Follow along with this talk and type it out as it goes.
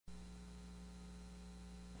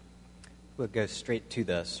We'll go straight to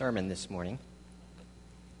the sermon this morning.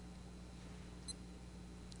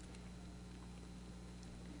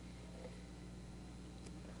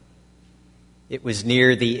 It was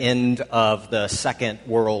near the end of the Second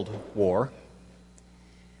World War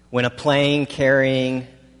when a plane carrying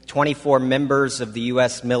 24 members of the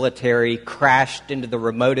U.S. military crashed into the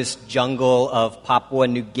remotest jungle of Papua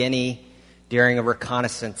New Guinea during a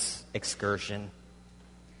reconnaissance excursion.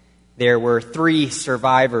 There were 3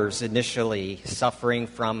 survivors initially suffering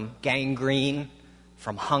from gangrene,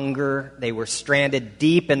 from hunger. They were stranded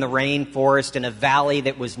deep in the rainforest in a valley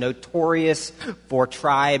that was notorious for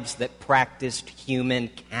tribes that practiced human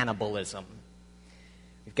cannibalism.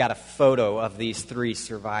 We've got a photo of these 3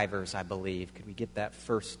 survivors, I believe. Could we get that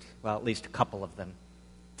first? Well, at least a couple of them.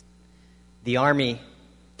 The Army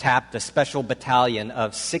tapped a special battalion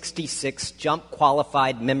of 66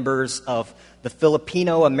 jump-qualified members of the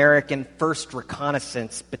Filipino-American 1st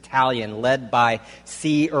Reconnaissance Battalion, led by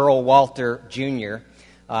C. Earl Walter, Jr.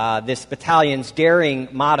 This battalion's daring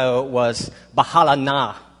motto was "Bahala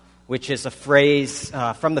na," which is a phrase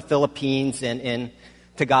from the Philippines in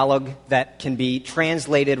Tagalog that can be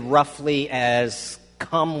translated roughly as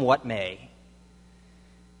 "come what may."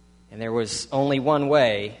 And there was only one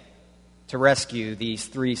way to rescue these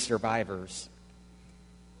 3 survivors.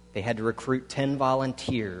 They had to recruit 10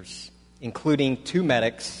 volunteers, including 2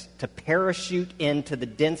 medics, to parachute into the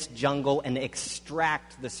dense jungle and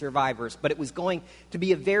extract the survivors. But it was going to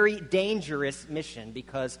be a very dangerous mission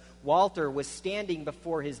because Walter was standing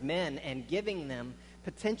before his men and giving them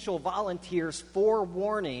potential volunteers 4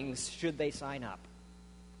 warnings should they sign up.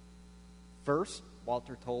 First,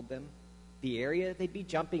 Walter told them the area they'd be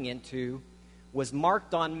jumping into was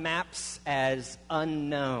marked on maps as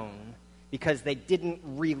unknown because they didn't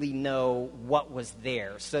really know what was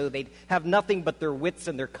there. So they'd have nothing but their wits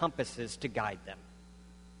and their compasses to guide them.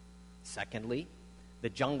 Secondly, the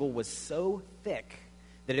jungle was so thick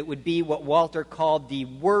that it would be what Walter called the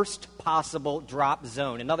worst possible drop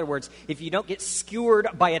zone. In other words, if you don't get skewered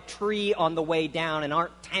by a tree on the way down and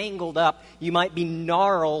aren't tangled up, you might be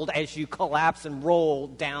gnarled as you collapse and roll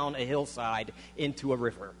down a hillside into a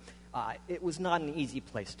river. It was not an easy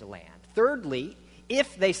place to land. Thirdly,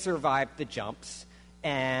 if they survived the jumps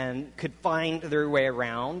and could find their way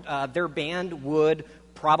around, their band would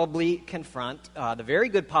probably confront the very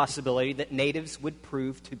good possibility that natives would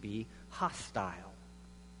prove to be hostile.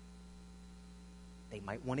 They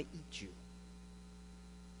might want to eat you.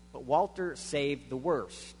 But Walter saved the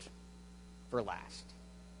worst for last.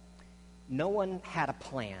 No one had a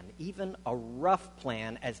plan, even a rough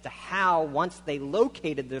plan, as to how, once they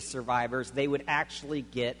located the survivors, they would actually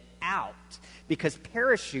get out. Because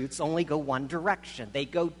parachutes only go one direction. They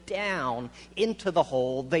go down into the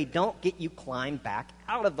hole. They don't get you climbed back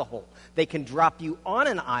out of the hole. They can drop you on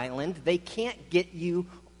an island. They can't get you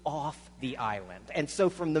off the island. And so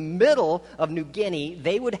from the middle of New Guinea,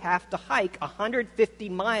 they would have to hike 150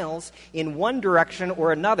 miles in one direction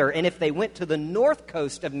or another. And if they went to the north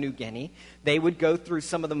coast of New Guinea, they would go through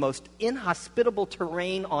some of the most inhospitable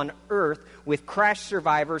terrain on earth with crash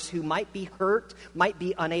survivors who might be hurt, might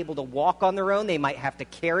be unable to walk on their own. They might have to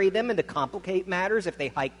carry them, and to complicate matters, if they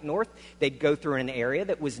hiked north, they'd go through an area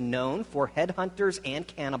that was known for headhunters and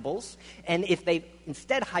cannibals. And if they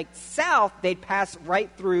instead hiked south, they'd pass right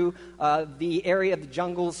through the area of the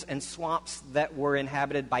jungles and swamps that were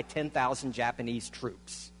inhabited by 10,000 Japanese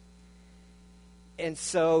troops. And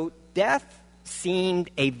so death seemed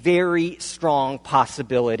a very strong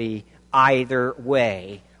possibility either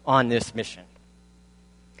way on this mission.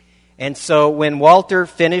 And so when Walter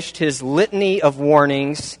finished his litany of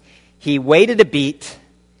warnings, he waited a beat,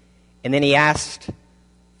 and then he asked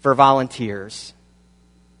for volunteers.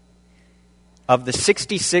 Of the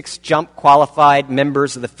 66 jump-qualified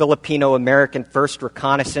members of the Filipino-American 1st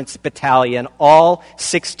Reconnaissance Battalion, all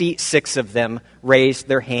 66 of them raised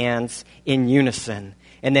their hands in unison.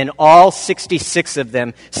 And then all 66 of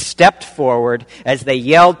them stepped forward as they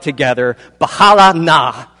yelled together, "Bahala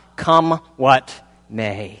na, come what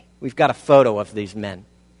may." We've got a photo of these men.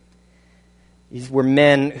 These were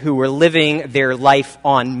men who were living their life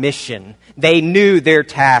on mission. They knew their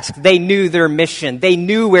task. They knew their mission. They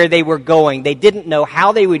knew where they were going. They didn't know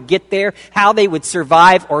how they would get there, how they would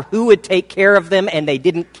survive, or who would take care of them, and they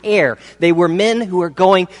didn't care. They were men who were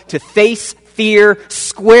going to face fear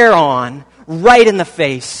square on, right in the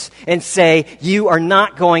face, and say, "You are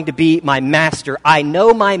not going to be my master. I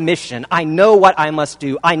know my mission. I know what I must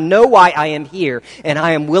do. I know why I am here, and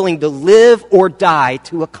I am willing to live or die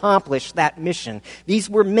to accomplish that mission." These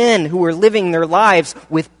were men who were living their lives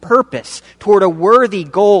with purpose toward a worthy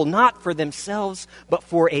goal, not for themselves, but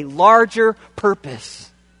for a larger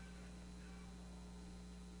purpose.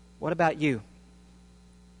 What about you?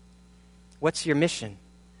 What's your mission?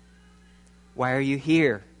 Why are you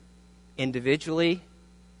here? Individually,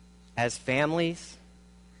 as families,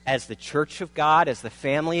 as the church of God, as the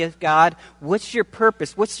family of God? What's your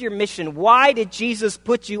purpose? What's your mission? Why did Jesus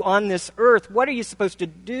put you on this earth? What are you supposed to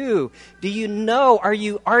do? Do you know? Are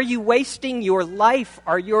you wasting your life?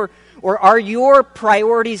 Are your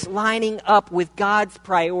priorities lining up with God's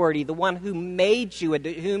priority, the one who made you and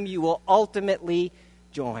to whom you will ultimately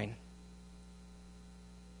join?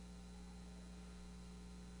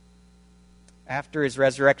 After his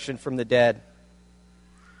resurrection from the dead,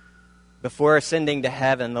 before ascending to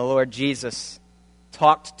heaven, the Lord Jesus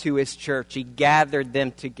talked to his church. He gathered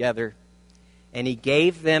them together, and he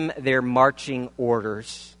gave them their marching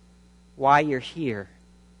orders. Why you're here,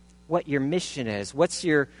 what your mission is, what's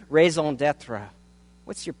your raison d'etre,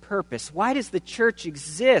 what's your purpose, why does the church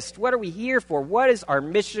exist, what are we here for, what is our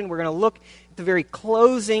mission? We're going to look at the very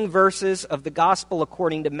closing verses of the Gospel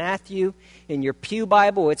according to Matthew. In your pew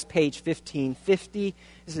Bible, it's page 1550.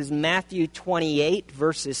 This is Matthew 28,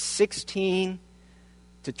 verses 16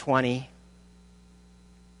 to 20.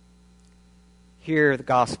 Hear the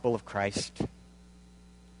gospel of Christ.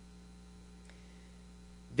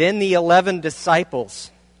 Then the 11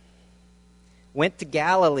 disciples went to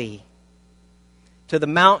Galilee, to the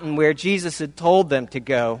mountain where Jesus had told them to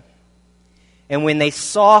go. And when they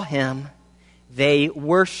saw him, they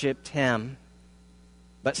worshipped him,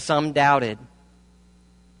 but some doubted.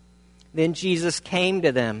 Then Jesus came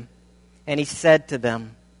to them, and he said to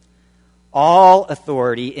them, "All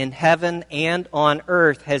authority in heaven and on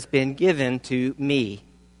earth has been given to me.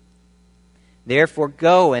 Therefore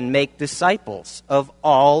go and make disciples of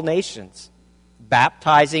all nations,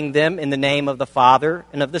 baptizing them in the name of the Father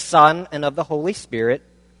and of the Son and of the Holy Spirit,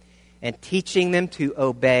 and teaching them to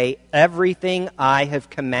obey everything I have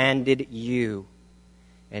commanded you.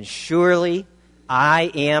 And surely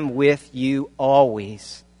I am with you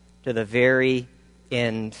always, to the very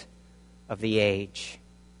end of the age."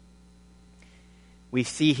 We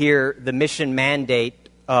see here the mission mandate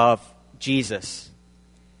of Jesus,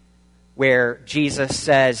 where Jesus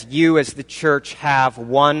says, you as the church have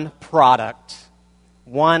one product,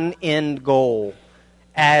 one end goal.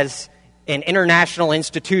 As an international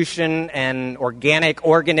institution, an organic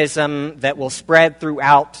organism that will spread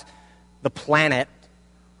throughout the planet,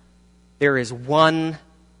 there is one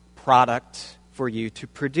product for you to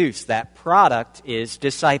produce. That product is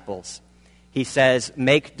disciples. He says,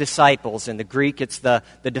 make disciples. In the Greek, it's the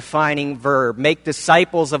defining verb. Make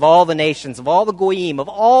disciples of all the nations, of all the goyim, of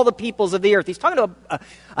all the peoples of the earth. He's talking to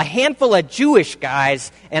a handful of Jewish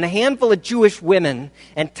guys and a handful of Jewish women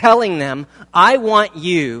and telling them, I want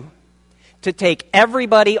you to take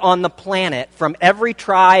everybody on the planet from every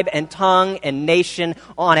tribe and tongue and nation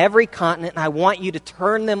on every continent, and I want you to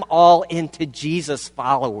turn them all into Jesus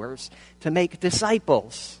followers, to make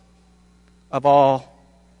disciples of all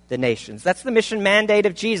the nations. That's the mission mandate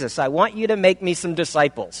of Jesus. I want you to make me some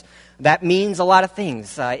disciples. That means a lot of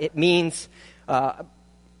things. It means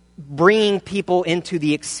bringing people into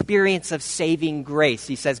the experience of saving grace.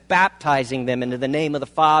 He says, baptizing them into the name of the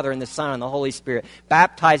Father and the Son and the Holy Spirit,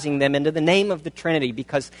 baptizing them into the name of the Trinity,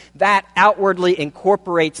 because that outwardly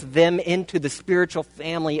incorporates them into the spiritual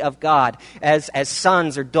family of God as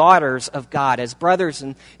sons or daughters of God, as brothers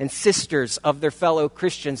and sisters of their fellow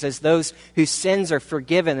Christians, as those whose sins are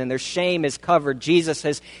forgiven and their shame is covered. Jesus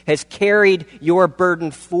has carried your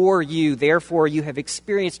burden for you. Therefore, you have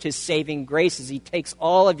experienced his saving grace as he takes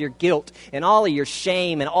all of your guilt and all of your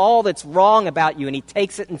shame and all that's wrong about you, and he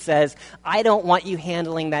takes it and says, I don't want you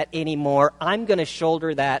handling that anymore. I'm going to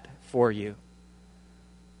shoulder that for you.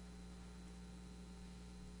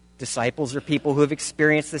 Disciples are people who have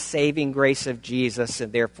experienced the saving grace of Jesus,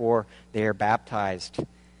 and therefore they are baptized.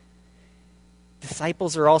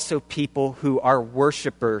 Disciples are also people who are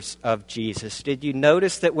worshipers of Jesus. Did you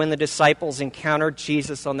notice that when the disciples encountered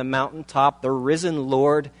Jesus on the mountaintop, the risen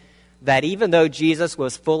Lord, that even though Jesus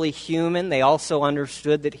was fully human, they also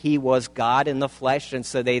understood that he was God in the flesh, and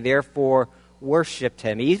so they therefore worshiped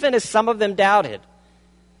him, even as some of them doubted.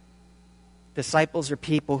 Disciples are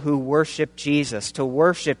people who worship Jesus. To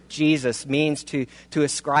worship Jesus means to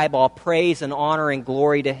ascribe all praise and honor and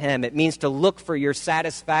glory to him. It means to look for your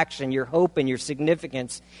satisfaction, your hope, and your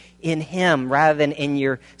significance in him rather than in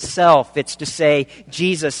yourself. It's to say,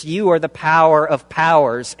 Jesus, you are the power of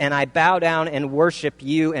powers, and I bow down and worship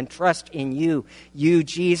you and trust in you. You,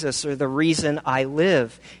 Jesus, are the reason I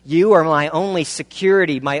live. You are my only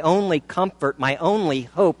security, my only comfort, my only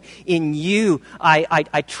hope. In you,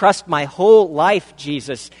 I trust my whole life,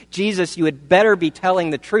 Jesus. Jesus, you had better be telling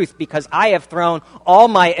the truth, because I have thrown all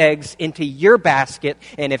my eggs into your basket,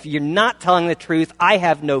 and if you're not telling the truth, I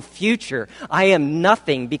have no future. I am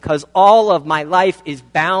nothing, because all of my life is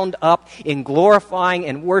bound up in glorifying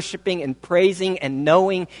and worshiping and praising and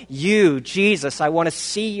knowing you, Jesus. I want to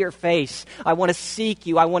see your face. I want to seek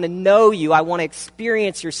you. I want to know you. I want to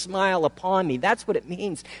experience your smile upon me. That's what it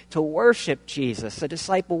means to worship Jesus. A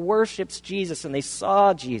disciple worships Jesus, and they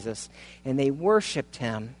saw Jesus, and they worshipped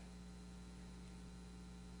him.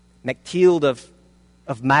 Mechtilde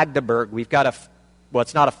of Magdeburg, we've got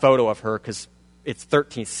it's not a photo of her because it's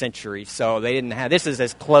 13th century, so they didn't have, this is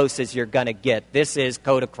as close as you're going to get. This is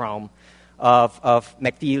Kodachrome of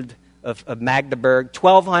Mechtilde of Magdeburg,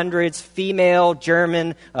 1200s, female,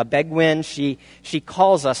 German, Beguine. She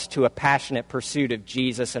calls us to a passionate pursuit of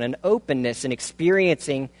Jesus and an openness in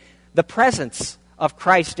experiencing the presence of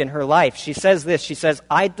Christ in her life. She says this, she says,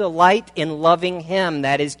 I delight in loving him,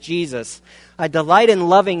 that is Jesus. I delight in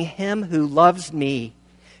loving him who loves me.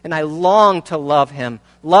 And I long to love him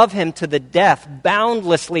to the death,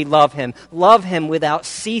 boundlessly love him without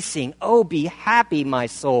ceasing. Oh, be happy, my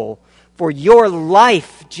soul, for your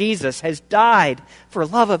life, Jesus, has died for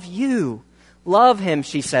love of you. Love him,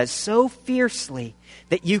 she says, so fiercely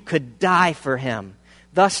that you could die for him.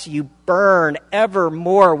 Thus you burn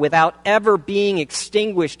evermore without ever being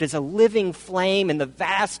extinguished as a living flame in the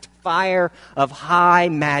vast fire of high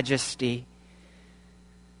majesty.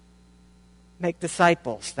 Make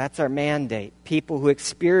disciples. That's our mandate. People who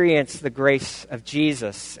experience the grace of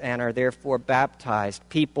Jesus and are therefore baptized.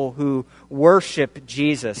 People who worship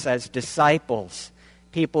Jesus as disciples.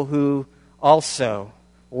 People who also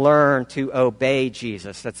learn to obey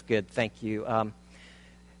Jesus. That's good. Thank you.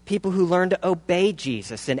 People who learn to obey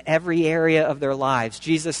Jesus in every area of their lives.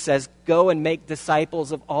 Jesus says, go and make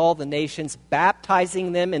disciples of all the nations,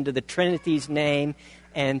 baptizing them into the Trinity's name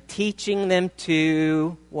and teaching them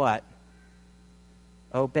to what?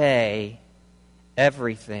 Obey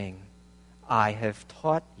everything I have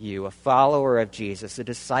taught you. A follower of Jesus, a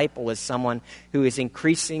disciple, is someone who is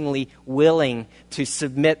increasingly willing to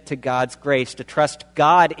submit to God's grace, to trust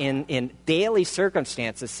God in daily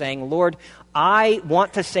circumstances, saying, Lord, I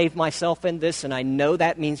want to save myself in this, and I know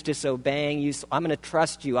that means disobeying you, so I'm going to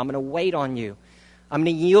trust you. I'm going to wait on you. I'm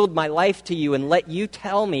going to yield my life to you and let you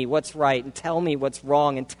tell me what's right and tell me what's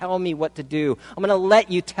wrong and tell me what to do. I'm going to let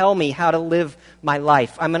you tell me how to live my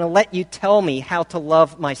life. I'm going to let you tell me how to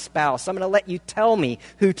love my spouse. I'm going to let you tell me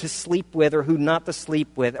who to sleep with or who not to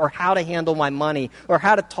sleep with, or how to handle my money, or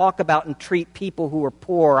how to talk about and treat people who are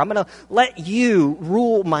poor. I'm going to let you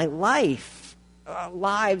rule my life.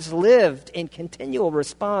 Lives lived in continual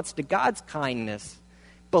response to God's kindness,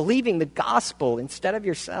 believing the gospel instead of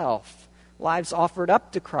yourself. Lives offered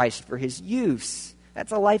up to Christ for his use.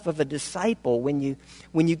 That's a life of a disciple. When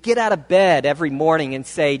you get out of bed every morning and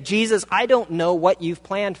say, Jesus, I don't know what you've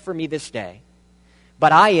planned for me this day,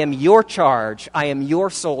 but I am your charge. I am your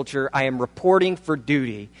soldier. I am reporting for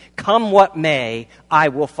duty. Come what may, I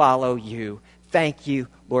will follow you. Thank you,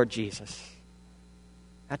 Lord Jesus.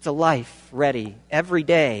 That's a life ready every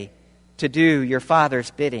day to do your Father's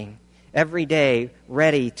bidding. Every day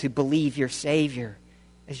ready to believe your Savior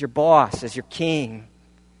as your boss, as your king,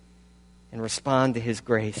 and respond to his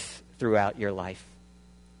grace throughout your life.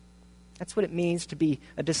 That's what it means to be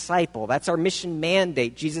a disciple. That's our mission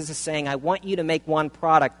mandate. Jesus is saying, I want you to make one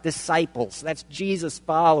product, disciples. That's Jesus'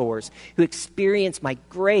 followers who experience my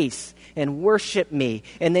grace and worship me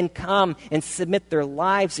and then come and submit their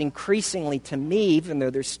lives increasingly to me, even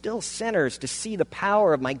though they're still sinners, to see the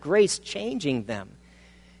power of my grace changing them.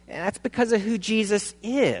 And that's because of who Jesus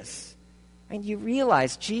is. And you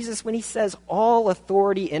realize Jesus, when he says all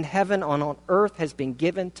authority in heaven and on earth has been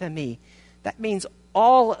given to me, that means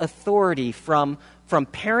all authority from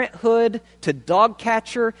parenthood to dog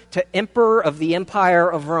catcher to emperor of the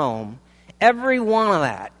Empire of Rome. Every one of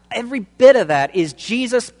that, every bit of that is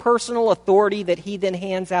Jesus' personal authority that he then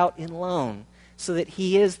hands out in loan, so that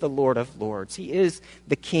he is the Lord of Lords. He is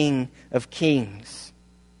the King of Kings.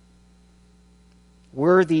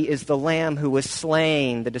 Worthy is the Lamb who was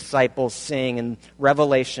slain, the disciples sing in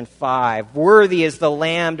Revelation 5. Worthy is the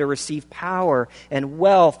Lamb to receive power and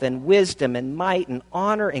wealth and wisdom and might and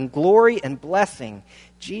honor and glory and blessing.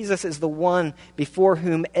 Jesus is the one before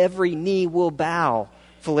whom every knee will bow,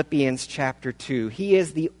 Philippians chapter 2. He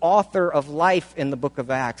is the author of life in the book of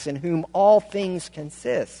Acts, in whom all things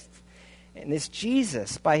consist. And this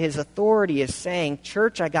Jesus, by his authority, is saying,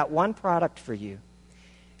 church, I got one product for you.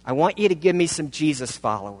 I want you to give me some Jesus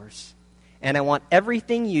followers. And I want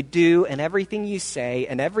everything you do and everything you say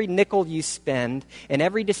and every nickel you spend and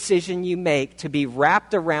every decision you make to be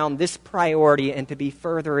wrapped around this priority and to be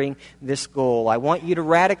furthering this goal. I want you to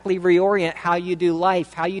radically reorient how you do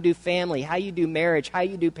life, how you do family, how you do marriage, how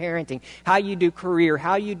you do parenting, how you do career,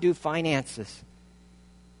 how you do finances.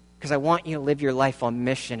 Because I want you to live your life on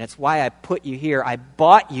mission. It's why I put you here. I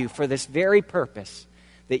bought you for this very purpose,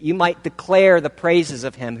 that you might declare the praises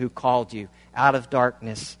of him who called you out of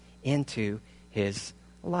darkness into his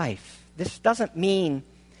life. This doesn't mean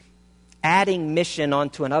adding mission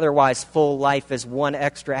onto an otherwise full life as one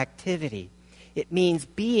extra activity. It means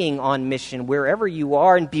being on mission wherever you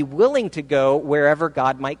are and be willing to go wherever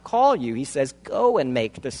God might call you. He says, go and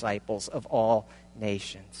make disciples of all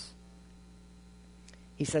nations.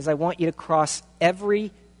 He says, I want you to cross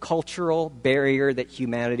every cultural barrier that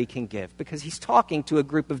humanity can give, because he's talking to a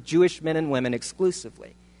group of Jewish men and women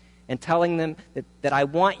exclusively and telling them that I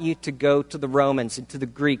want you to go to the Romans and to the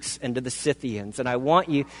Greeks and to the Scythians, and I want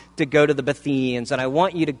you to go to the Bithynians, and I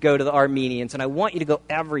want you to go to the Armenians, and I want you to go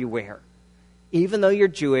everywhere. Even though you're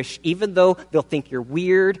Jewish, even though they'll think you're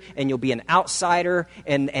weird and you'll be an outsider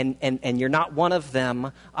and you're not one of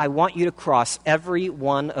them, I want you to cross every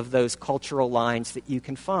one of those cultural lines that you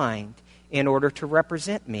can find in order to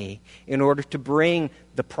represent me, in order to bring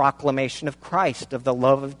the proclamation of Christ, of the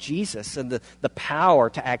love of Jesus, and the power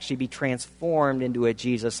to actually be transformed into a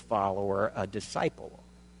Jesus follower, a disciple.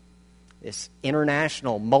 This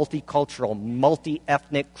international, multicultural,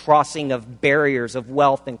 multi-ethnic crossing of barriers of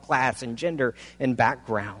wealth and class and gender and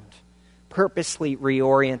background, purposely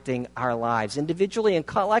reorienting our lives individually and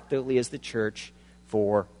collectively as the church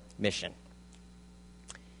for mission.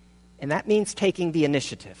 And that means taking the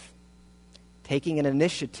initiative. Taking an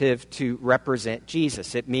initiative to represent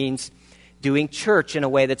Jesus. It means doing church in a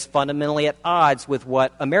way that's fundamentally at odds with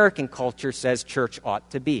what American culture says church ought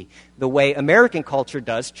to be. The way American culture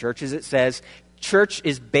does church is it says church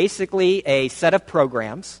is basically a set of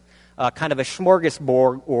programs, kind of a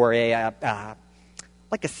smorgasbord or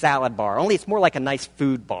like a salad bar, only it's more like a nice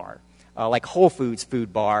food bar, like Whole Foods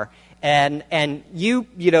food bar. And you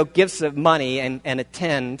give some money and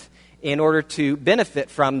attend in order to benefit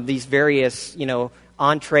from these various,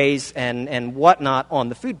 entrees and whatnot on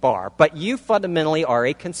the food bar. But you fundamentally are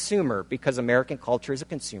a consumer, because American culture is a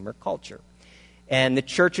consumer culture. And the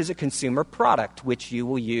church is a consumer product, which you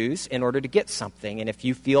will use in order to get something. And if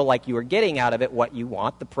you feel like you are getting out of it what you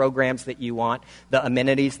want, the programs that you want, the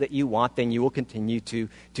amenities that you want, then you will continue to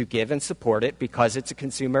give and support it, because it's a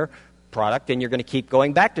consumer product, and you're going to keep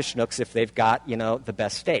going back to Schnucks if they've got, the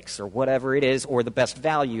best steaks or whatever it is, or the best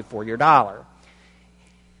value for your dollar.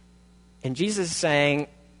 And Jesus is saying,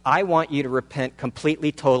 I want you to repent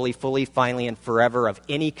completely, totally, fully, finally, and forever of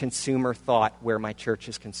any consumer thought where my church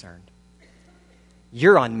is concerned.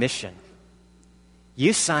 You're on mission.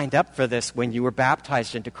 You signed up for this when you were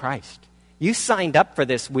baptized into Christ. You signed up for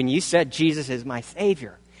this when you said, Jesus is my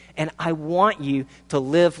Savior. And I want you to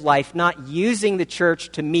live life not using the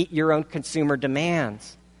church to meet your own consumer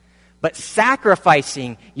demands, but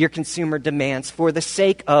sacrificing your consumer demands for the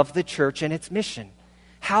sake of the church and its mission.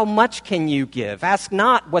 How much can you give? Ask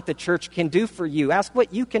not what the church can do for you. Ask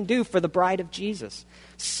what you can do for the bride of Jesus.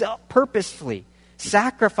 Purposefully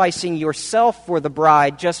sacrificing yourself for the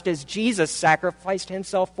bride, just as Jesus sacrificed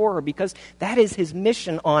himself for her, because that is his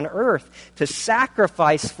mission on earth, to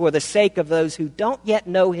sacrifice for the sake of those who don't yet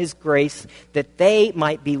know his grace, that they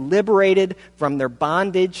might be liberated from their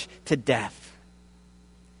bondage to death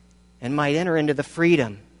and might enter into the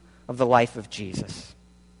freedom of the life of Jesus.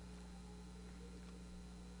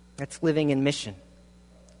 That's living in mission.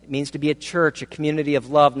 It means to be a church, a community of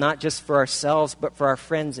love, not just for ourselves, but for our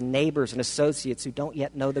friends and neighbors and associates who don't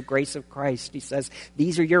yet know the grace of Christ. He says,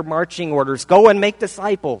 these are your marching orders. Go and make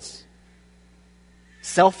disciples.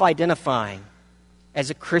 Self-identifying as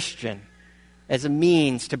a Christian, as a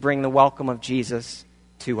means to bring the welcome of Jesus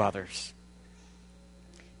to others.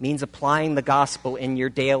 It means applying the gospel in your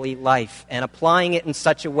daily life and applying it in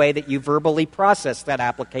such a way that you verbally process that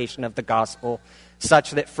application of the gospel,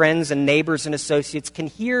 such that friends and neighbors and associates can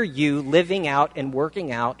hear you living out and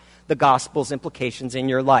working out the gospel's implications in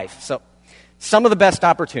your life. So, some of the best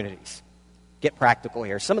opportunities, get practical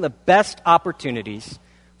here, some of the best opportunities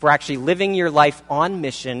for actually living your life on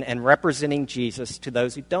mission and representing Jesus to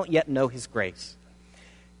those who don't yet know his grace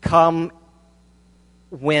come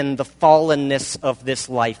when the fallenness of this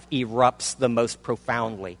life erupts the most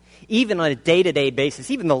profoundly, even on a day-to-day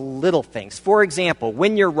basis, even the little things. For example,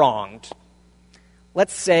 when you're wronged,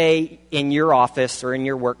 let's say in your office or in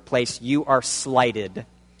your workplace, you are slighted.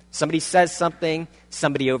 Somebody says something,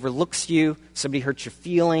 somebody overlooks you, somebody hurts your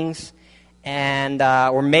feelings, and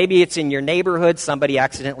or maybe it's in your neighborhood, somebody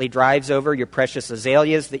accidentally drives over your precious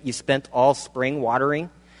azaleas that you spent all spring watering,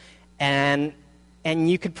 and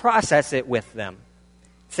you could process it with them.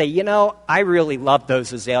 Say, I really love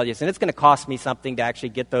those azaleas, and it's going to cost me something to actually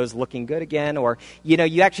get those looking good again. Or,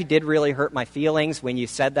 you actually did really hurt my feelings when you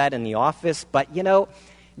said that in the office. But,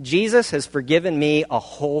 Jesus has forgiven me a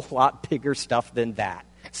whole lot bigger stuff than that.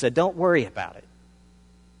 So don't worry about it.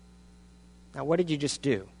 Now, what did you just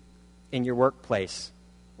do in your workplace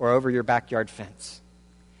or over your backyard fence?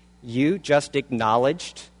 You just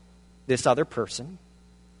acknowledged this other person.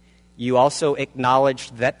 You also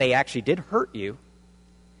acknowledged that they actually did hurt you.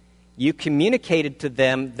 You communicated to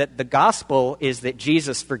them that the gospel is that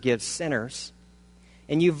Jesus forgives sinners.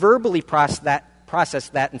 And you verbally processed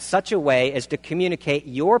that in such a way as to communicate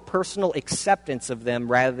your personal acceptance of them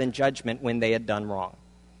rather than judgment when they had done wrong.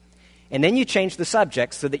 And then you changed the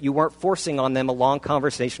subject so that you weren't forcing on them a long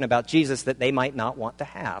conversation about Jesus that they might not want to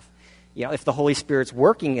have. If the Holy Spirit's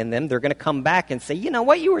working in them, they're going to come back and say,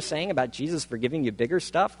 what you were saying about Jesus forgiving you bigger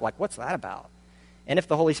stuff, what's that about? And if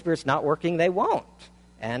the Holy Spirit's not working, they won't.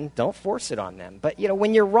 And don't force it on them. But,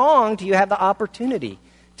 when you're wronged, you have the opportunity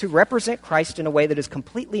to represent Christ in a way that is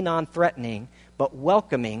completely non-threatening, but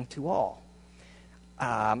welcoming to all.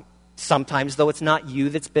 Sometimes, though, it's not you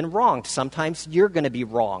that's been wronged. Sometimes you're going to be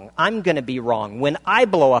wrong. I'm going to be wrong. When I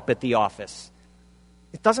blow up at the office,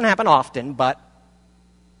 it doesn't happen often, but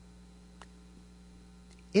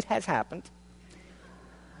it has happened.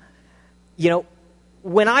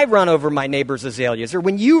 When I run over my neighbor's azaleas, or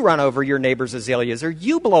when you run over your neighbor's azaleas, or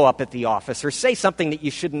you blow up at the office, or say something that you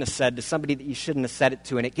shouldn't have said to somebody that you shouldn't have said it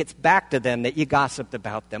to, and it gets back to them that you gossiped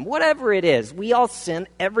about them, whatever it is, we all sin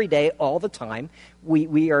every day, all the time.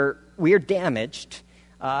 We are damaged.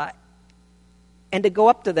 And to go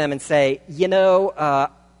up to them and say,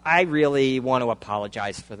 I really want to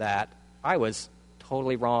apologize for that. I was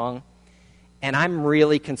totally wrong. And I'm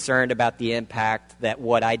really concerned about the impact that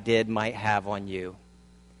what I did might have on you.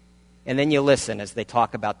 And then you listen as they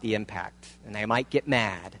talk about the impact. And they might get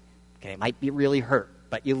mad. Okay, might be really hurt,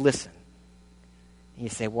 but you listen. And you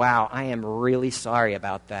say, wow, I am really sorry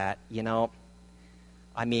about that. I'm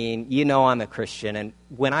a Christian. And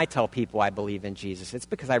when I tell people I believe in Jesus, it's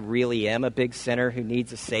because I really am a big sinner who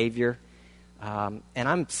needs a Savior. And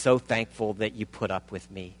I'm so thankful that you put up with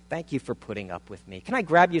me. Thank you for putting up with me. Can I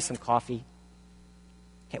grab you some coffee?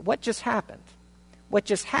 Okay, what just happened? What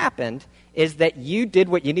just happened is that you did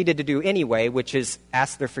what you needed to do anyway, which is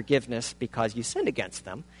ask their forgiveness because you sinned against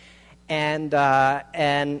them. And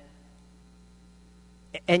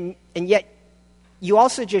yet you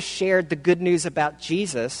also just shared the good news about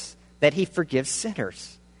Jesus, that he forgives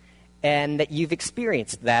sinners, and that you've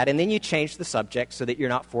experienced that. And then you change the subject so that you're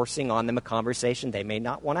not forcing on them a conversation they may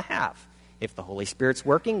not want to have. If the Holy Spirit's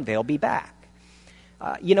working, they'll be back.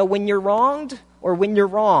 When you're wronged or when you're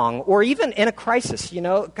wrong, or even in a crisis,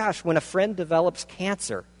 when a friend develops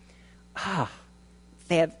cancer,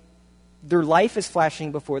 their life is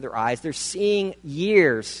flashing before their eyes. They're seeing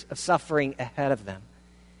years of suffering ahead of them.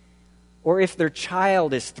 Or if their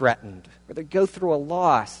child is threatened, or they go through a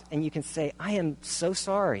loss, and you can say, I am so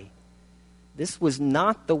sorry. This was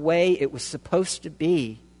not the way it was supposed to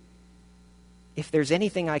be. If there's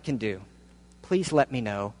anything I can do, please let me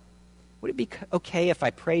know. Would it be okay if I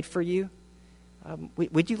prayed for you?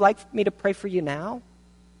 Would you like me to pray for you now?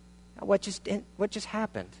 What just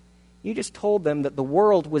happened? You just told them that the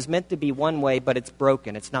world was meant to be one way, but it's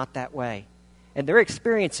broken. It's not that way. And they're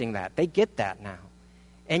experiencing that. They get that now.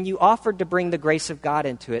 And you offered to bring the grace of God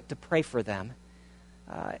into it, to pray for them.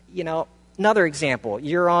 Another example.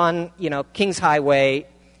 You're on, Kings Highway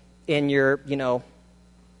in your,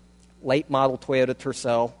 late model Toyota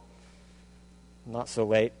Tercel. Not so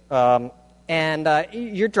late. And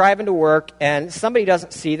you're driving to work, and somebody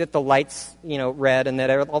doesn't see that the light's, red, and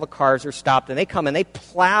that all the cars are stopped, and they come and they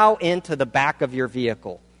plow into the back of your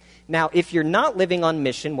vehicle. Now, if you're not living on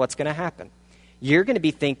mission, what's going to happen? You're going to be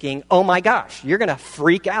thinking, oh my gosh, you're going to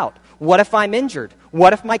freak out. What if I'm injured?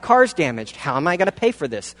 What if my car's damaged? How am I going to pay for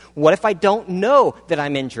this? What if I don't know that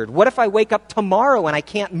I'm injured? What if I wake up tomorrow and I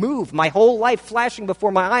can't move? My whole life flashing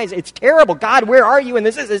before my eyes. It's terrible. God, where are you? And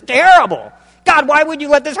this is terrible. God, why would you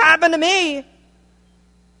let this happen to me?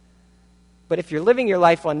 But if you're living your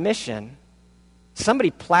life on mission, somebody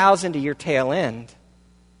plows into your tail end.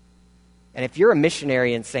 And if you're a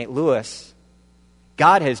missionary in St. Louis,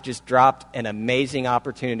 God has just dropped an amazing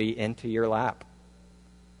opportunity into your lap.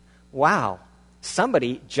 Wow,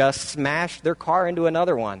 somebody just smashed their car into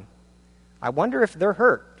another one. I wonder if they're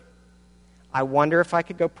hurt. I wonder if I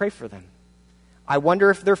could go pray for them. I wonder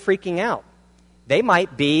if they're freaking out. They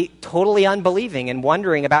might be totally unbelieving and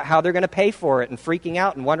wondering about how they're going to pay for it and freaking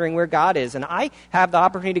out and wondering where God is. And I have the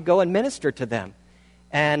opportunity to go and minister to them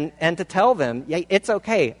and to tell them, yeah, it's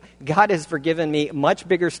okay. God has forgiven me much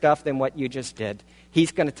bigger stuff than what you just did.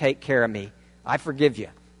 He's going to take care of me. I forgive you.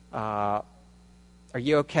 Are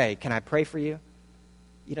you okay? Can I pray for you?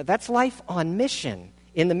 You know, that's life on mission.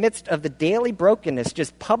 In the midst of the daily brokenness,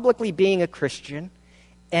 just publicly being a Christian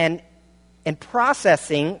and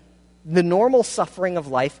processing the normal suffering of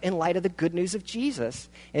life in light of the good news of Jesus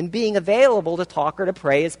and being available to talk or to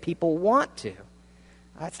pray as people want to.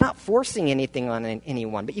 It's not forcing anything on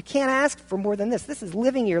anyone, but you can't ask for more than this. This is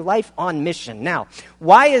living your life on mission. Now,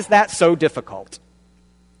 why is that so difficult?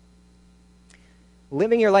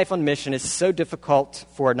 Living your life on mission is so difficult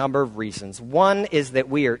for a number of reasons. One is that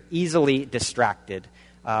we are easily distracted.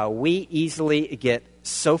 We easily get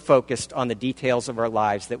so focused on the details of our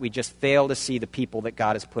lives that we just fail to see the people that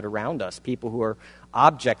God has put around us, people who are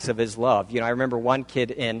objects of His love. You know, I remember one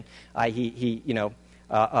kid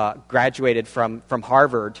graduated from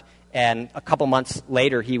Harvard, and a couple months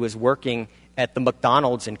later he was working at the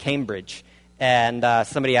McDonald's in Cambridge. And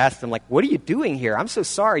somebody asked him, like, what are you doing here? I'm so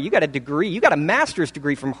sorry. You got a degree. You got a master's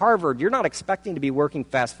degree from Harvard. You're not expecting to be working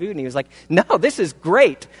fast food. And he was like, no, this is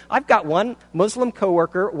great. I've got one Muslim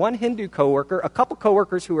coworker, one Hindu coworker, a couple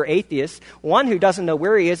coworkers who are atheists, one who doesn't know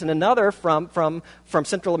where he is, and another from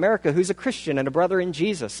Central America who's a Christian and a brother in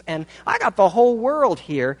Jesus. And I got the whole world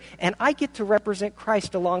here, and I get to represent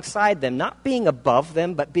Christ alongside them, not being above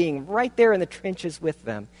them, but being right there in the trenches with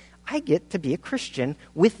them. I get to be a Christian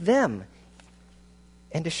with them,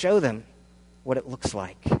 and to show them what it looks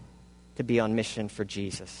like to be on mission for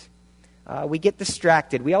Jesus. We get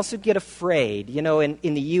distracted. We also get afraid. You know, in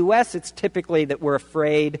the U.S., it's typically that we're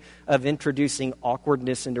afraid of introducing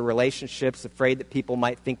awkwardness into relationships, afraid that people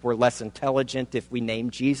might think we're less intelligent if we name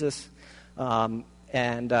Jesus. And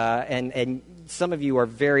some of you are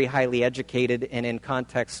very highly educated and in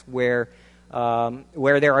contexts where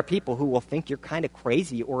there are people who will think you're kind of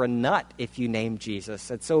crazy or a nut if you name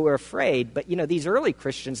Jesus. And so we're afraid. But, you know, these early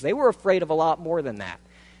Christians, they were afraid of a lot more than that.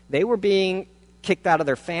 They were being kicked out of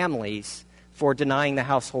their families for denying the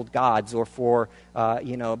household gods, or for,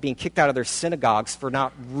 being kicked out of their synagogues for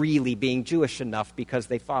not really being Jewish enough because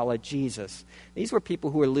they followed Jesus. These were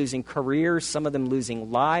people who were losing careers, some of them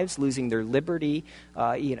losing lives, losing their liberty,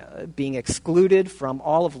 being excluded from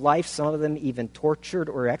all of life, some of them even tortured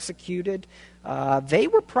or executed. They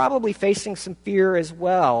were probably facing some fear as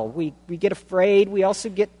well. We get afraid. We also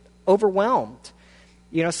get overwhelmed.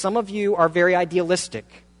 You know, some of you are very idealistic.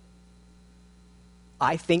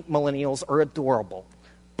 I think millennials are adorable,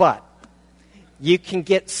 but you can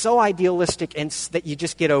get so idealistic and that you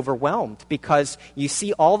just get overwhelmed because you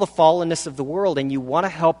see all the fallenness of the world, and you want to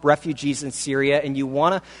help refugees in Syria, and you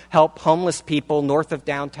want to help homeless people north of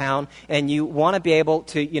downtown, and you want to be able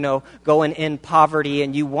to, go and end poverty,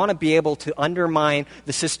 and you want to be able to undermine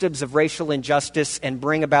the systems of racial injustice and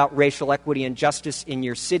bring about racial equity and justice in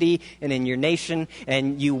your city and in your nation,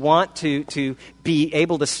 and you want to be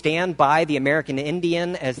able to stand by the American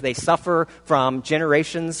Indian as they suffer from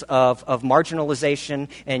generations of marginalization,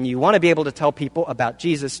 and you want to be able to tell people about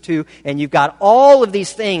Jesus too, and you've got all of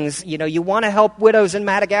these things. You want to help widows in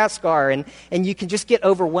Madagascar, and you can just get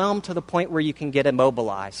overwhelmed to the point where you can get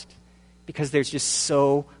immobilized because there's just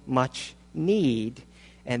so much need.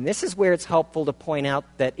 And this is where it's helpful to point out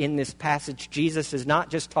that in this passage, Jesus is not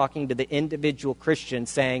just talking to the individual Christian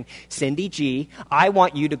saying, Cindy G, I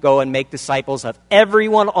want you to go and make disciples of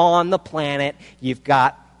everyone on the planet. You've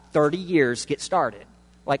got 30 years, get started.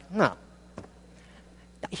 Like, no.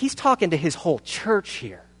 He's talking to his whole church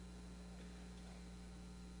here.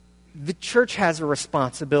 The church has a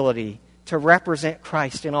responsibility to represent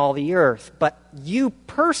Christ in all the earth, but you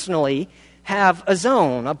personally have a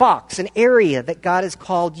zone, a box, an area that God has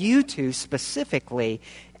called you to specifically,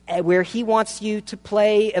 where He wants you to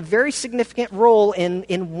play a very significant role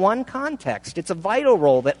in one context. It's a vital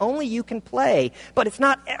role that only you can play, but it's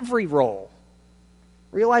not every role.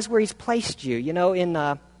 Realize where He's placed you.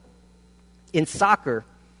 In soccer,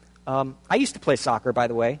 I used to play soccer, by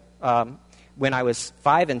the way, when I was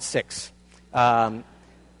 5 and 6.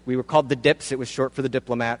 We were called the Dips. It was short for the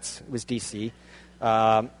Diplomats. It was DC.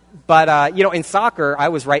 But in soccer, I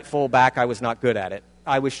was right fullback. I was not good at it.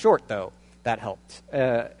 I was short, though. That helped.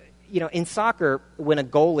 In soccer, when a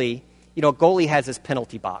goalie has his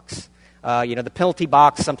penalty box. The penalty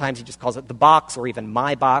box, sometimes he just calls it the box or even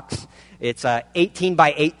my box. It's a 18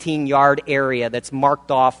 by 18 yard area that's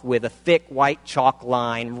marked off with a thick white chalk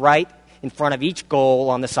line right in front of each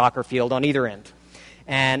goal on the soccer field on either end.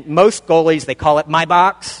 And most goalies, they call it my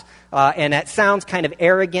box. And that sounds kind of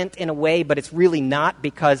arrogant in a way, but it's really not,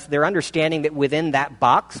 because they're understanding that within that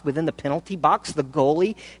box, within the penalty box, the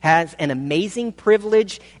goalie has an amazing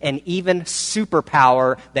privilege and even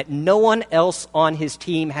superpower that no one else on his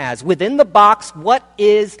team has. Within the box, what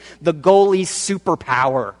is the goalie's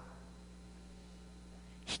superpower?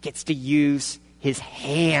 He gets to use his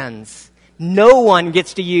hands. No one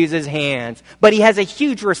gets to use his hands, but he has a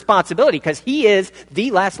huge responsibility because he is the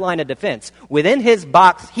last line of defense. Within his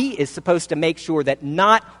box, he is supposed to make sure that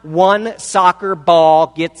not one soccer ball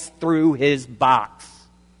gets through his box,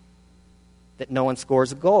 that no one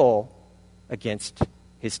scores a goal against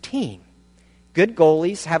his team. Good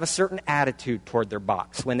goalies have a certain attitude toward their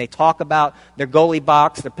box. When they talk about their goalie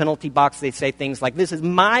box, their penalty box, they say things like, "This is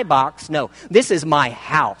my box." No, "This is my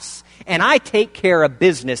house, and I take care of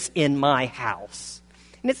business in my house."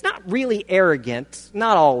 And it's not really arrogant,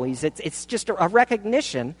 not always. It's just a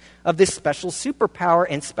recognition of this special superpower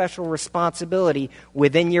and special responsibility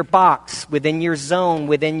within your box, within your zone,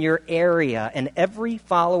 within your area. And every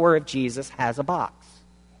follower of Jesus has a box.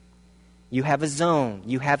 You have a zone.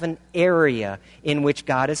 You have an area in which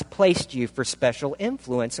God has placed you for special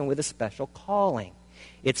influence and with a special calling.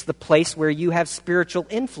 It's the place where you have spiritual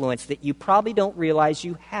influence that you probably don't realize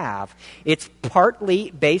you have. It's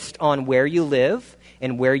partly based on where you live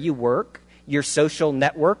and where you work, your social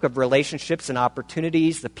network of relationships and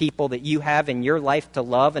opportunities, the people that you have in your life to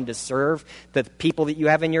love and to serve, the people that you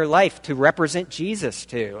have in your life to represent Jesus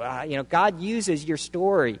to. God uses your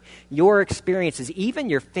story, your experiences, even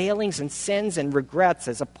your failings and sins and regrets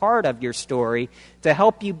as a part of your story to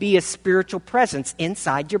help you be a spiritual presence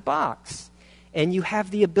inside your box. And you have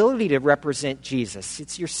the ability to represent Jesus.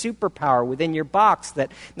 It's your superpower within your box.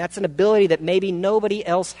 That's an ability that maybe nobody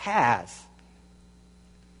else has.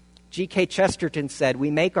 G.K. Chesterton said, "We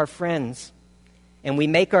make our friends and we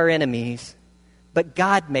make our enemies, but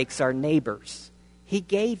God makes our neighbors." He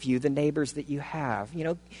gave you the neighbors that you have.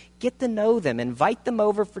 Get to know them. Invite them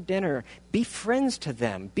over for dinner. Be friends to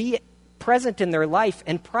them. Be present in their life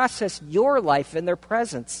and process your life in their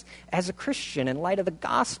presence as a Christian in light of the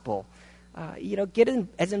gospel. Get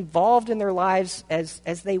as involved in their lives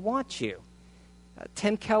as they want you.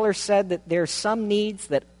 Tim Keller said that there are some needs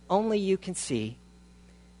that only you can see.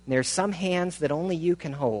 And there are some hands that only you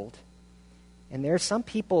can hold. And there are some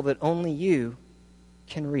people that only you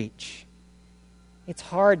can reach. It's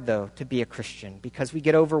hard, though, to be a Christian because we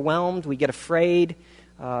get overwhelmed, we get afraid,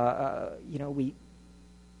 we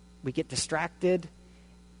get distracted.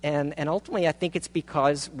 And ultimately, I think it's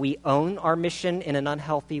because we own our mission in an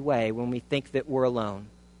unhealthy way when we think that we're alone.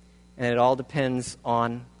 And it all depends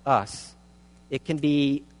on us. It can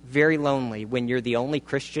be very lonely when you're the only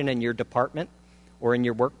Christian in your department or in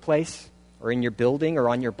your workplace or in your building or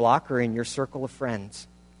on your block or in your circle of friends.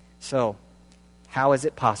 So, how is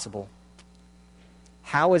it possible?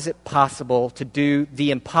 How is it possible to do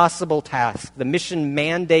the impossible task, the mission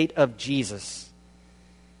mandate of Jesus?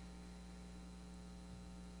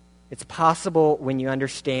 It's possible when you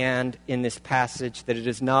understand in this passage that it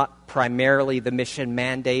is not primarily the mission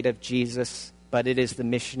mandate of Jesus, but it is the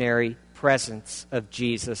missionary presence of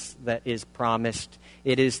Jesus that is promised.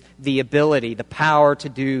 It is the ability, the power to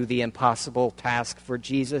do the impossible task. For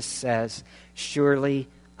Jesus says, "Surely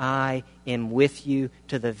I am with you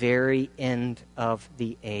to the very end of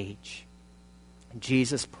the age." And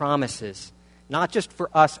Jesus promises, not just for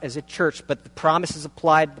us as a church, but the promises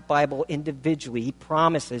applied to the Bible individually. He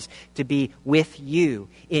promises to be with you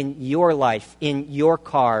in your life, in your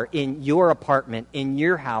car, in your apartment, in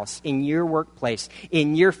your house, in your workplace,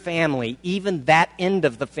 in your family, even that end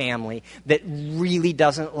of the family that really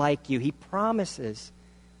doesn't like you. He promises,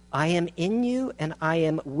 "I am in you and I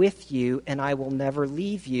am with you and I will never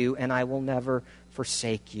leave you and I will never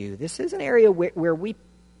forsake you." This is an area where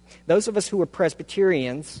those of us who are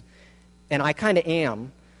Presbyterians, and I kind of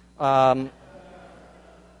am. I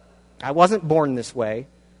wasn't born this way.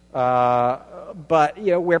 But,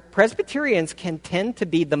 where Presbyterians can tend to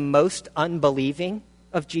be the most unbelieving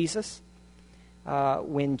of Jesus,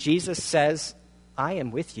 when Jesus says, "I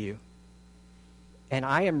am with you, and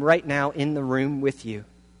I am right now in the room with you."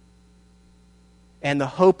 And the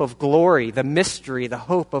hope of glory, the mystery, the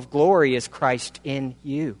hope of glory is Christ in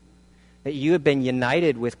you. That you have been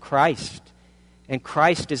united with Christ. And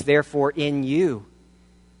Christ is therefore in you.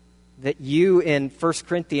 that you in 1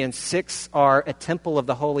 Corinthians 6 are a temple of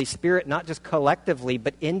the Holy Spirit, not just collectively,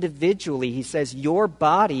 but individually. He says your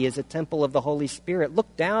body is a temple of the Holy Spirit.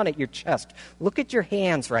 Look down at your chest. Look at your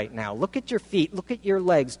hands right now. Look at your feet. Look at your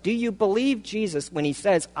legs. Do you believe Jesus when he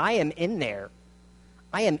says, I am in there?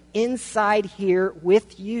 I am inside here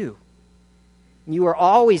with you. You are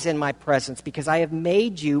always in my presence because I have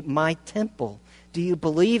made you my temple. Do you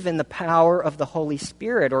believe in the power of the Holy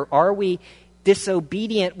Spirit, or are we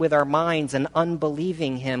disobedient with our minds and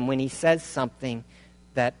unbelieving him when he says something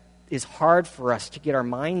that is hard for us to get our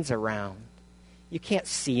minds around? You can't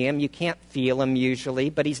see him, you can't feel him usually,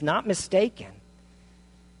 but he's not mistaken.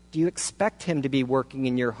 Do you expect him to be working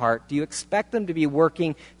in your heart? Do you expect him to be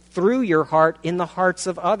working through your heart in the hearts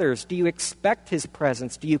of others? Do you expect his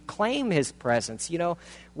presence? Do you claim his presence? You know,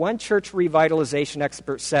 one church revitalization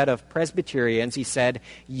expert said of Presbyterians, he said,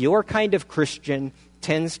 your kind of Christian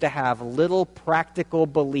tends to have little practical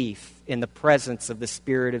belief in the presence of the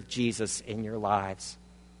Spirit of Jesus in your lives.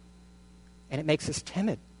 And it makes us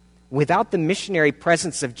timid. Without the missionary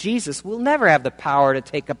presence of Jesus, we'll never have the power to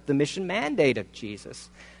take up the mission mandate of Jesus.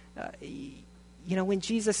 When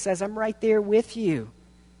Jesus says, I'm right there with you,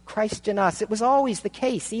 Christ in us, it was always the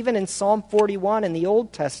case. Even in Psalm 41 in the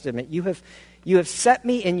Old Testament, you have set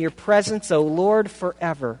me in your presence, O Lord,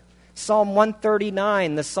 forever. Psalm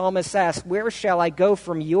 139, the psalmist asks, where shall I go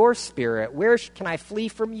from your spirit? Where can I flee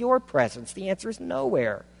from your presence? The answer is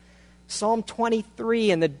nowhere. Psalm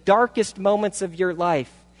 23, in the darkest moments of your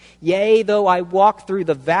life, yea, though I walk through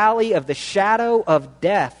the valley of the shadow of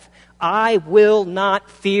death, I will not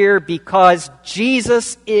fear because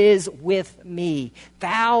Jesus is with me.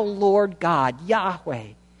 Thou, Lord God, Yahweh,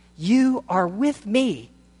 you are with me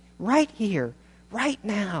right here, right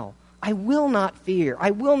now. I will not fear. I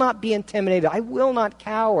will not be intimidated. I will not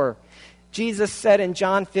cower. Jesus said in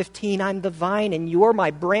John 15, I'm the vine and you're my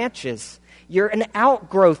branches. You're an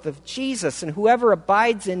outgrowth of Jesus, and whoever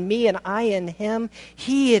abides in me and I in him,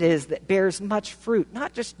 he it is that bears much fruit.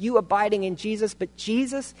 Not just you abiding in Jesus, but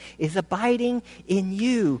Jesus is abiding in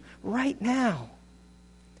you right now.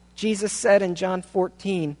 Jesus said in John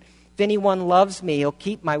 14, if anyone loves me, he'll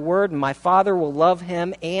keep my word, and my Father will love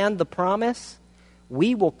him, and the promise,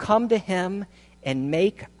 we will come to him and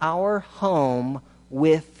make our home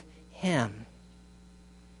with him.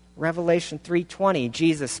 Revelation 3:20,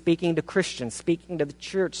 Jesus speaking to Christians, speaking to the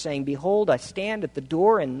church, saying, behold, I stand at the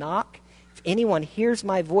door and knock. If anyone hears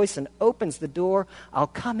my voice and opens the door, I'll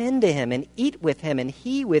come into him and eat with him and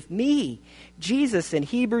he with me. Jesus in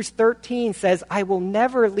Hebrews 13 says, I will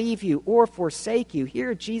never leave you or forsake you.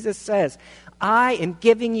 Here Jesus says, I am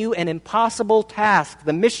giving you an impossible task,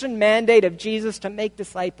 the mission mandate of Jesus to make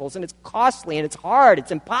disciples. And it's costly and it's hard.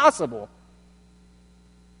 It's impossible.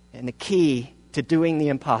 And the key to doing the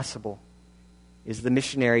impossible is the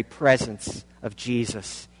missionary presence of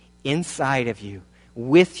Jesus inside of you,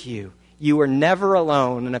 with you. You are never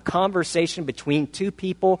alone. And a conversation between two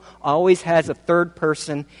people always has a third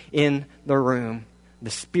person in the room. The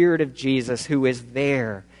Spirit of Jesus who is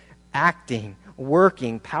there, acting,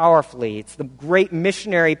 working powerfully. It's the great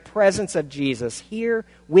missionary presence of Jesus here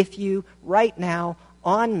with you right now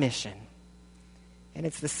on mission. And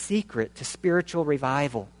it's the secret to spiritual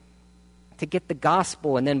revival. To get the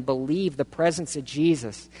gospel and then believe the presence of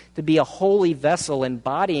Jesus, to be a holy vessel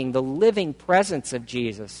embodying the living presence of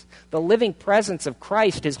Jesus, the living presence of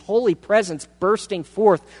Christ, his holy presence bursting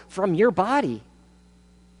forth from your body,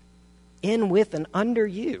 in, with, and under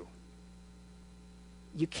you.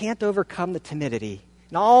 You can't overcome the timidity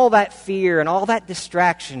and all that fear and all that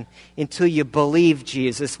distraction until you believe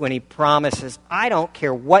Jesus when he promises, I don't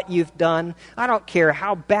care what you've done. I don't care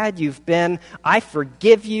how bad you've been. I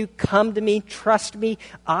forgive you. Come to me. Trust me.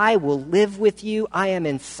 I will live with you. I am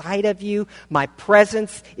inside of you. My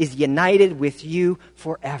presence is united with you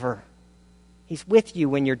forever. He's with you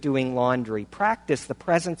when you're doing laundry. Practice the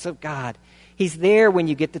presence of God. He's there when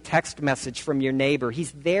you get the text message from your neighbor.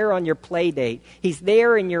 He's there on your play date. He's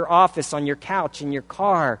there in your office, on your couch, in your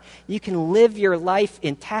car. You can live your life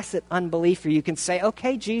in tacit unbelief, or you can say,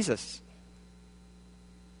 okay, Jesus,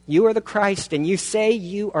 you are the Christ, and you say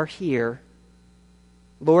you are here.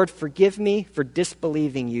 Lord, forgive me for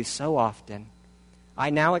disbelieving you so often.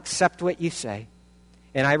 I now accept what you say,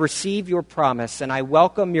 and I receive your promise, and I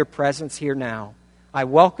welcome your presence here now. I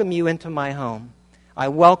welcome you into my home. I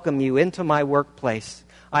welcome you into my workplace.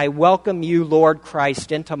 I welcome you, Lord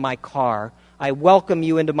Christ, into my car. I welcome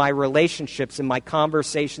you into my relationships and my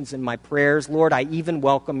conversations and my prayers. Lord, I even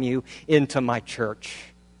welcome you into my church.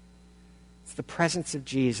 It's the presence of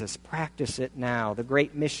Jesus. Practice it now. The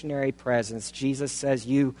great missionary presence. Jesus says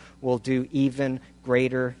you will do even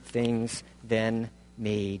greater things than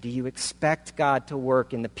me? Do you expect God to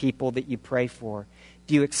work in the people that you pray for?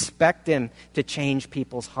 Do you expect Him to change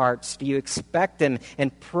people's hearts? Do you expect Him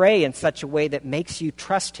and pray in such a way that makes you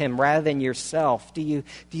trust Him rather than yourself? Do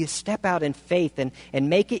you step out in faith and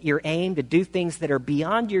make it your aim to do things that are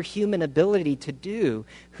beyond your human ability to do?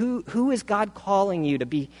 Who is God calling you to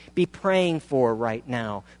be praying for right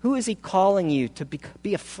now? Who is He calling you to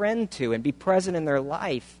be a friend to and be present in their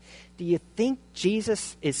life? Do you think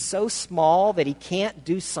Jesus is so small that He can't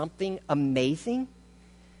do something amazing?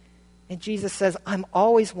 And Jesus says, I'm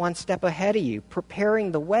always one step ahead of you,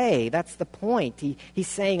 preparing the way. That's the point. He's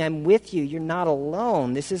saying, I'm with you. You're not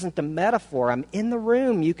alone. This isn't a metaphor. I'm in the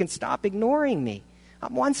room. You can stop ignoring me.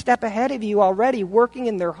 I'm one step ahead of you already, working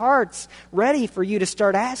in their hearts, ready for you to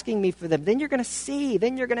start asking me for them. Then you're going to see.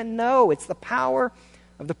 Then you're going to know. It's the power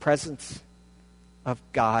of the presence of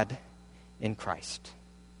God in Christ.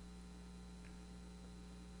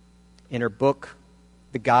 In her book,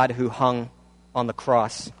 The God Who Hung on the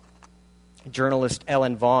Cross, journalist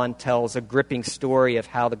Ellen Vaughn tells a gripping story of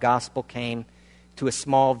how the gospel came to a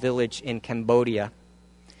small village in Cambodia.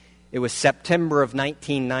 It was September of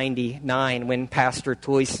 1999 when Pastor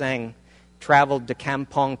Tuy Sang traveled to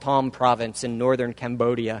Kampong Thom province in northern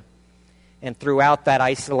Cambodia. And throughout that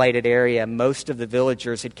isolated area, most of the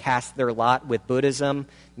villagers had cast their lot with Buddhism,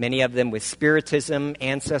 many of them with Spiritism,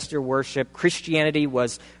 ancestor worship. Christianity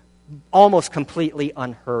was almost completely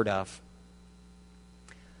unheard of.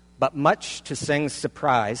 But much to Sing's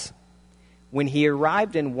surprise, when he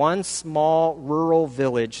arrived in one small rural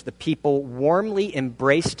village, the people warmly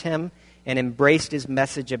embraced him and embraced his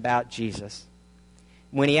message about Jesus.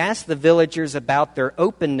 When he asked the villagers about their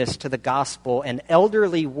openness to the gospel, an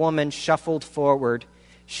elderly woman shuffled forward.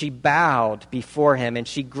 She bowed before him and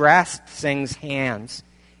she grasped Sing's hands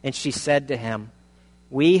and she said to him,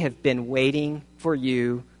 "We have been waiting for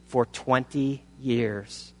you for 20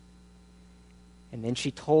 years. And then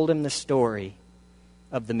she told him the story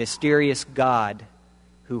of the mysterious God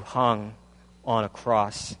who hung on a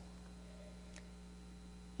cross.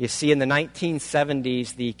 You see, in the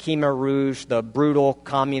 1970s, the Khmer Rouge, the brutal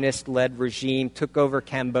communist-led regime, took over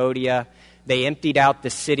Cambodia. They emptied out the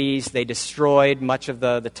cities. They destroyed much of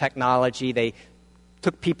the technology. They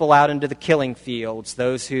took people out into the killing fields.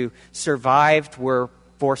 Those who survived were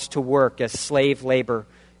forced to work as slave labor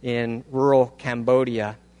in rural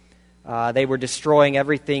Cambodia. They were destroying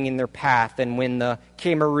everything in their path. And when the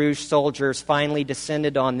Khmer Rouge soldiers finally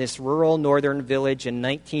descended on this rural northern village in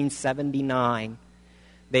 1979,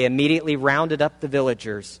 they immediately rounded up the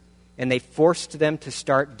villagers and they forced them to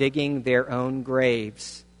start digging their own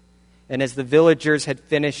graves. And as the villagers had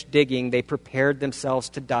finished digging, they prepared themselves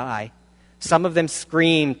to die. Some of them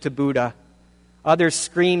screamed to Buddha. Others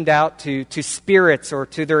screamed out to spirits or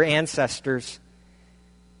to their ancestors.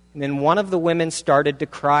 And then one of the women started to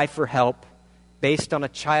cry for help based on a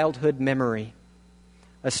childhood memory,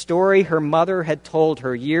 a story her mother had told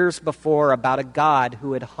her years before about a God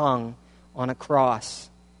who had hung on a cross.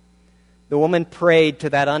 The woman prayed to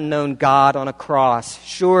that unknown God on a cross.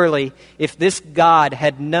 Surely, if this God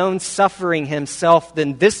had known suffering himself,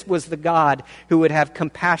 then this was the God who would have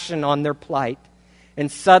compassion on their plight. And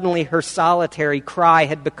suddenly her solitary cry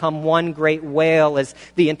had become one great wail as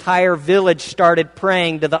the entire village started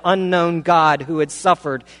praying to the unknown God who had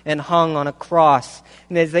suffered and hung on a cross.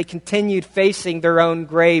 And as they continued facing their own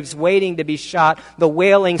graves, waiting to be shot, the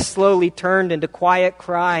wailing slowly turned into quiet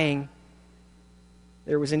crying.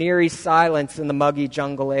 There was an eerie silence in the muggy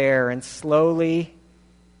jungle air, and slowly,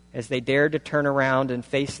 as they dared to turn around and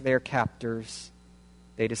face their captors,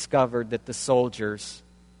 they discovered that the soldiers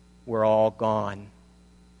were all gone.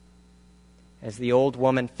 As the old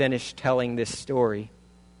woman finished telling this story,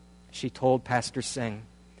 she told Pastor Sing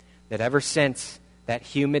that ever since that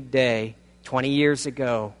humid day 20 years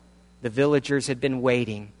ago, the villagers had been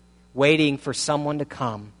waiting for someone to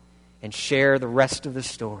come and share the rest of the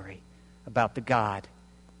story about the God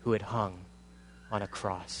who had hung on a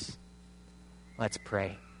cross. Let's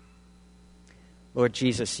pray. Lord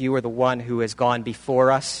Jesus, you are the one who has gone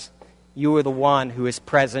before us. You are the one who is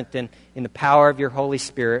present in the power of your Holy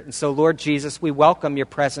Spirit. And so, Lord Jesus, we welcome your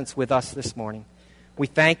presence with us this morning. We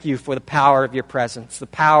thank you for the power of your presence, the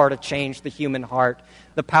power to change the human heart,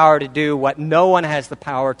 the power to do what no one has the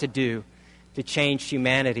power to do, to change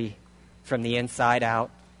humanity from the inside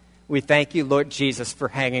out. We thank you, Lord Jesus, for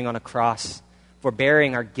hanging on a cross, for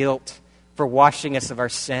bearing our guilt, for washing us of our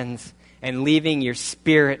sins, and leaving your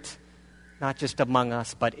Spirit not just among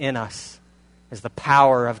us, but in us. As the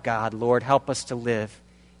power of God, Lord, help us to live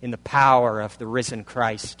in the power of the risen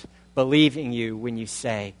Christ, believing you when you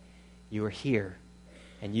say you are here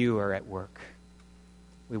and you are at work.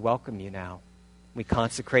 We welcome you now. We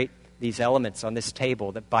consecrate these elements on this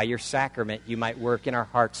table that by your sacrament you might work in our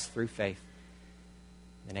hearts through faith.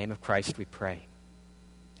 In the name of Christ we pray.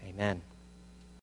 Amen.